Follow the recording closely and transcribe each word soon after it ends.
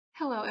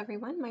Hello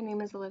everyone, my name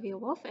is Olivia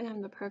Wolf and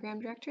I'm the Program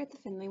Director at the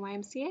Findlay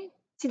YMCA.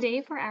 Today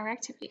for our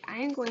activity, I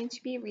am going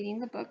to be reading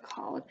the book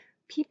called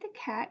Pete the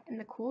Cat and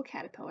the Cool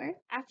Caterpillar.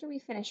 After we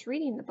finish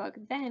reading the book,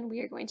 then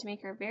we are going to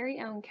make our very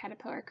own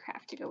caterpillar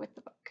craft to go with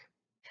the book.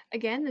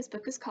 Again, this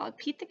book is called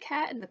Pete the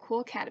Cat and the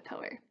Cool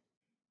Caterpillar.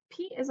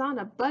 Pete is on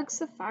a bug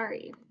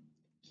safari.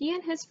 He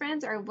and his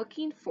friends are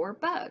looking for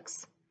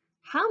bugs.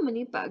 How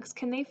many bugs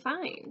can they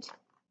find?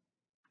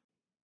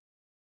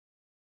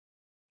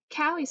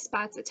 Callie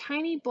spots a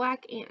tiny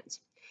black ant.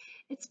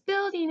 It's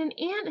building an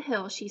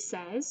anthill, she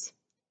says.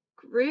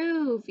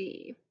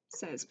 Groovy,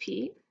 says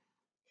Pete.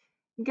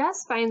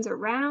 Gus finds a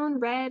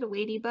round red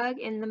ladybug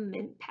in the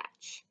mint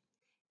patch.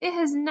 It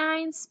has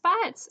 9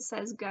 spots,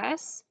 says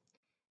Gus.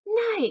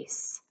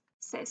 Nice,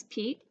 says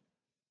Pete.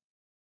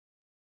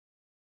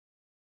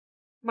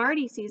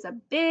 Marty sees a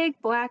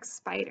big black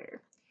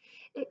spider.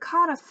 It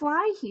caught a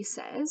fly, he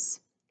says.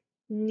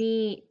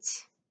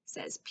 Neat,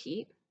 says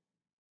Pete.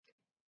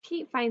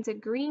 Pete finds a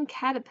green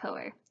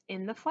caterpillar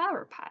in the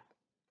flower pot.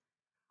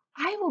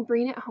 I will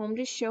bring it home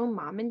to show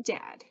Mom and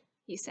Dad,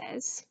 he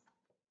says.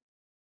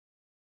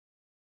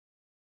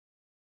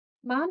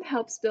 Mom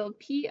helps build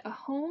Pete a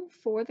home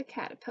for the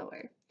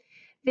caterpillar.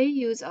 They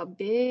use a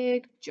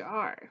big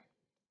jar.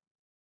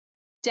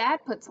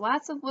 Dad puts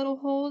lots of little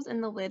holes in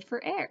the lid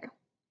for air.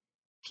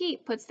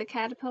 Pete puts the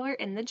caterpillar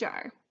in the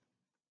jar.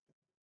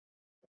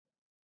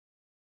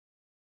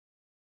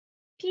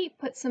 Pete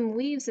puts some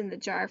leaves in the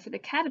jar for the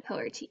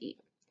caterpillar to eat.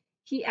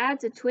 He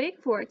adds a twig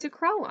for it to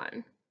crawl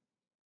on.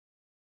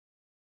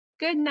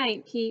 Good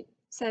night, Pete,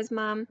 says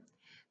Mom.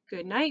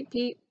 Good night,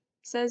 Pete,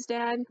 says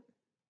Dad.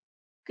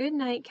 Good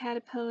night,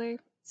 caterpillar,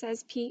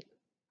 says Pete.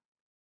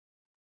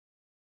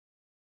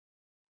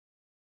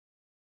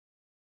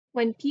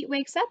 When Pete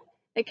wakes up,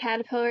 the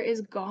caterpillar is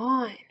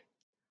gone.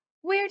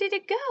 Where did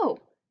it go?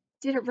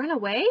 Did it run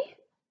away?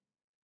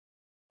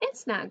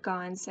 It's not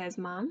gone, says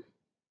Mom.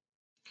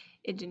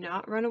 It did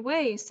not run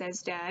away,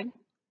 says Dad.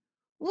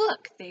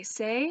 Look, they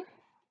say.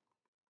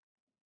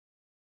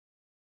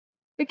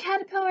 The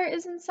caterpillar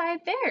is inside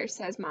there,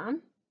 says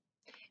Mom.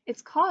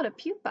 It's called a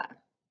pupa.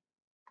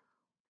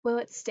 Will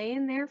it stay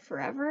in there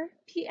forever?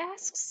 Pete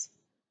asks.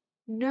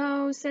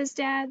 No, says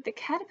Dad. The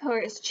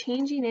caterpillar is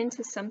changing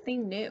into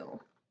something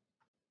new.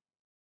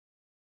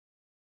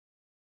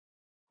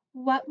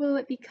 What will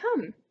it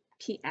become?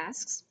 Pete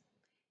asks.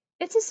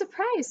 It's a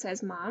surprise,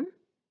 says Mom.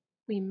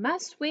 We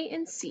must wait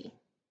and see.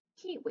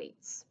 Pete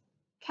waits.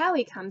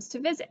 Callie comes to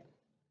visit.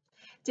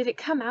 Did it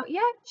come out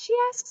yet? She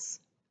asks.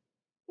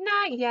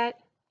 Not yet,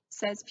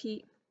 says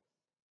Pete.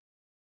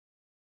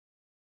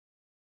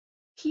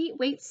 Pete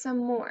waits some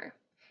more.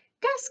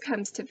 Gus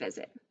comes to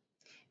visit.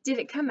 Did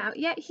it come out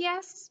yet? He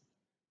asks.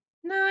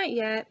 Not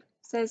yet,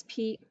 says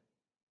Pete.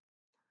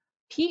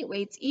 Pete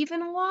waits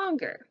even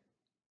longer.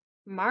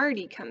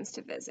 Marty comes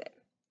to visit.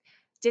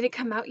 Did it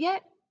come out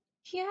yet?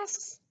 He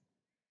asks.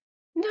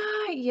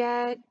 Not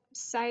yet,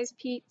 sighs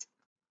Pete.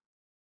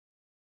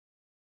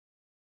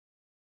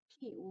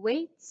 Pete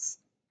waits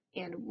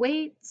and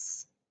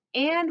waits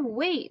and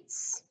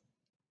waits.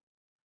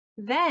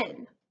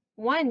 Then,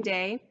 one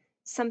day,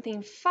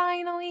 something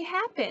finally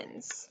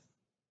happens.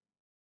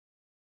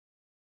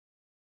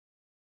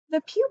 The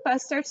pupa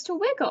starts to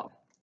wiggle.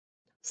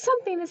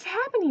 Something is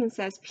happening,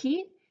 says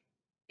Pete.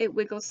 It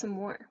wiggles some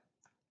more.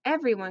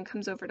 Everyone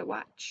comes over to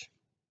watch.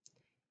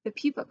 The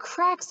pupa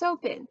cracks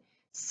open.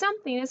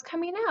 Something is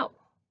coming out.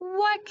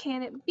 What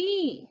can it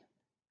be?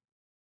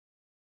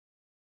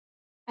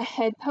 A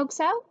head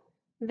pokes out,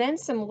 then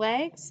some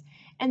legs,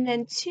 and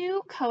then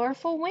 2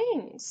 colorful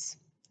wings.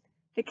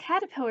 The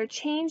caterpillar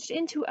changed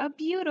into a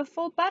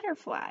beautiful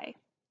butterfly.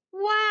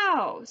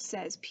 Wow,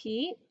 says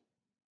Pete.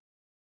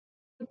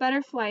 The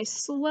butterfly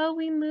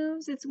slowly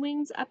moves its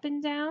wings up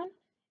and down.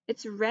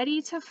 It's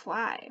ready to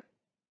fly.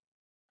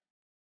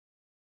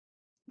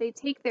 They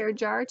take their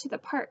jar to the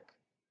park.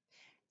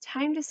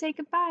 Time to say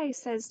goodbye,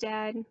 says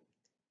Dad.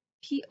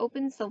 Pete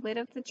opens the lid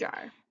of the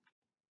jar.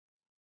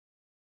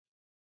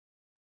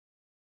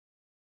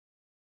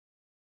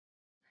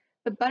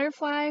 The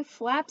butterfly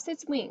flaps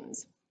its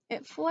wings.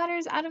 It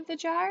flutters out of the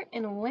jar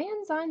and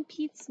lands on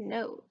Pete's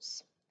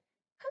nose.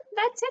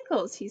 That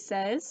tickles, he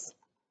says.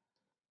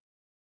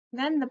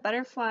 Then the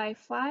butterfly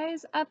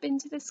flies up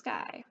into the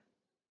sky.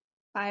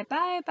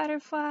 Bye-bye,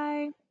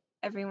 butterfly,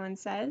 everyone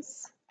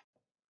says.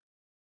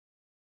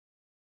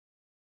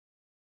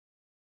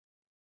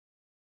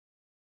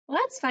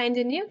 Let's find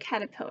a new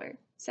caterpillar,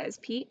 says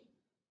Pete.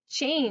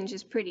 Change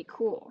is pretty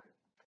cool.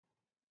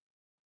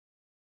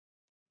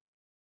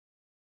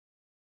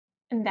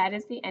 And that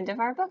is the end of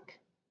our book.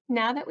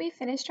 Now that we've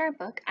finished our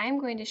book, I'm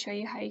going to show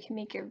you how you can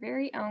make your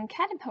very own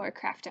caterpillar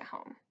craft at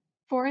home.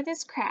 For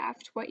this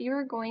craft, what you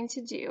are going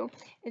to do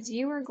is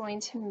you are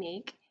going to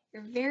make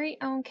your very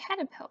own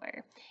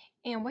caterpillar.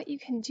 And what you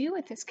can do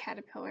with this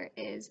caterpillar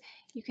is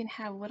you can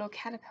have little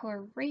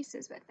caterpillar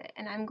races with it,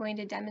 and I'm going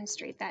to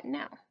demonstrate that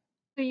now.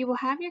 So you will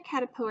have your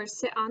caterpillar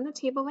sit on the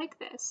table like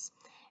this,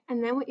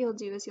 and then what you'll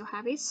do is you'll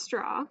have a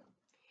straw,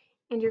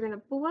 and you're going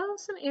to blow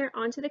some air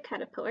onto the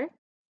caterpillar.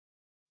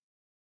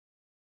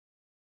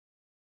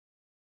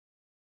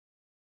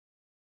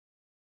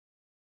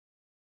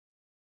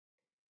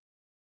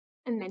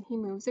 and then he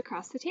moves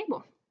across the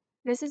table.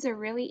 This is a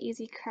really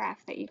easy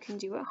craft that you can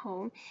do at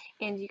home,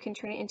 and you can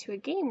turn it into a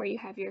game where you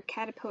have your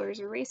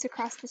caterpillars race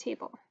across the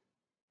table.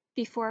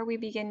 Before we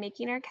begin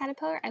making our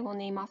caterpillar, I will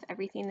name off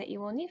everything that you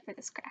will need for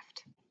this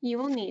craft. You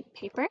will need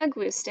paper, a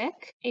glue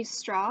stick, a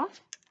straw,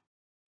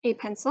 a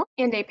pencil,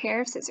 and a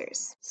pair of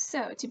scissors.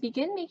 So to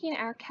begin making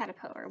our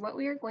caterpillar, what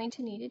we are going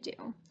to need to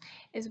do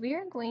is we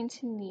are going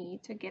to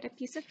need to get a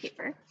piece of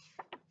paper,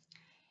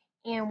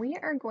 and we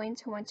are going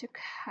to want to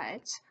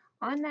cut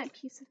on that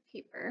piece of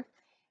paper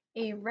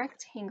a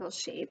rectangle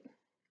shape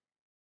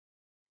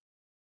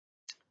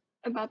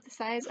about the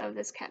size of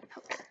this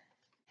caterpillar.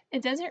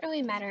 It doesn't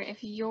really matter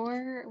if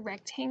your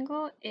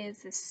rectangle is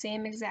the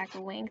same exact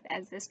length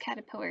as this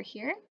caterpillar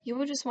here. You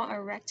will just want a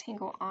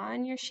rectangle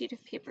on your sheet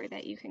of paper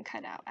that you can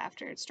cut out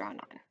after it's drawn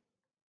on.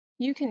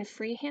 You can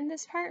freehand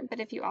this part,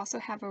 but if you also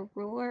have a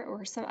ruler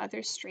or some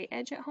other straight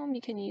edge at home,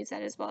 you can use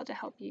that as well to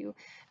help you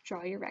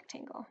draw your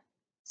rectangle.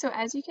 So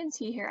as you can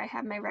see here, I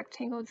have my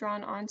rectangle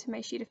drawn onto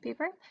my sheet of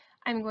paper.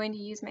 I'm going to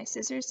use my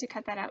scissors to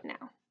cut that out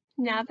now.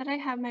 Now that I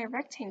have my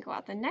rectangle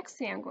out, the next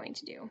thing I'm going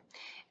to do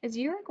is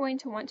you are going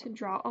to want to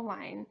draw a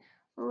line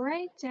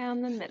right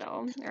down the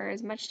middle, or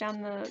as much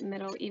down the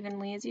middle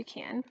evenly as you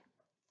can.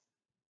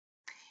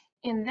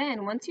 And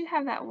then once you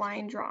have that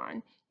line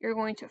drawn, you're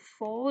going to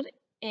fold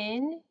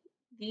in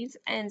these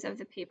ends of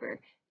the paper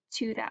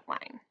to that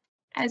line.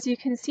 As you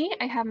can see,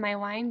 I have my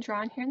line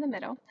drawn here in the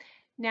middle.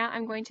 Now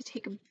I'm going to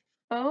take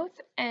both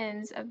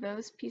ends of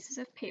those pieces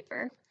of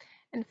paper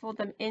and fold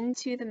them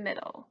into the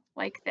middle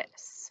like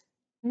this.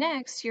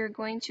 Next, you're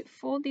going to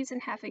fold these in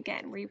half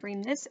again, where you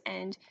bring this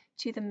end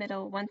to the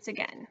middle once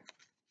again.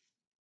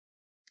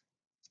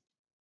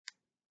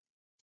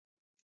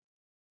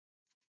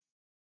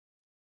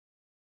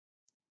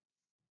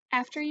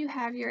 After you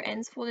have your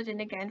ends folded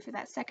in again for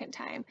that second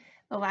time,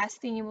 the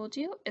last thing you will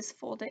do is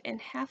fold it in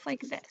half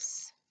like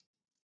this.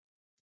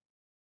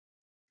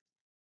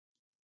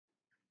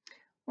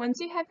 Once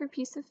you have your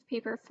piece of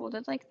paper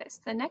folded like this,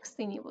 the next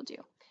thing you will do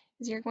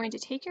is you're going to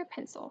take your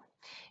pencil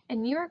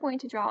and you are going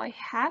to draw a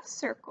half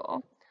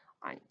circle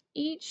on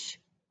each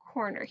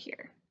corner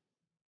here.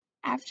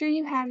 After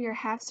you have your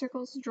half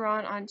circles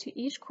drawn onto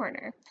each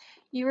corner,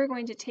 you are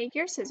going to take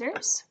your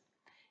scissors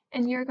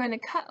and you're going to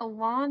cut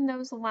along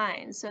those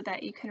lines so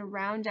that you can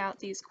round out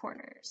these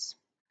corners.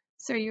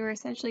 So you're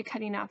essentially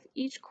cutting off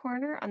each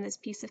corner on this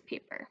piece of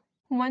paper.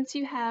 Once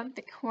you have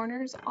the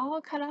corners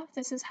all cut off,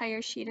 this is how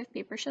your sheet of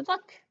paper should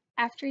look.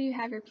 After you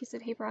have your piece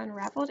of paper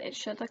unraveled, it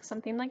should look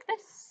something like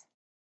this.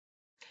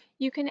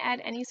 You can add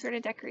any sort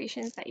of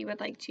decorations that you would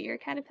like to your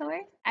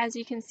caterpillar. As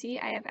you can see,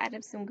 I have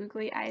added some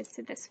googly eyes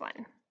to this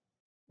one.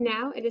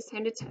 Now it is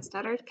time to test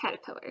out our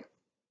caterpillar.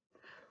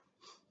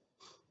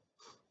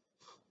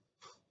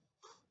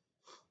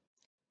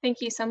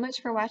 Thank you so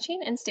much for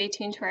watching, and stay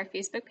tuned to our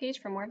Facebook page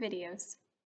for more videos.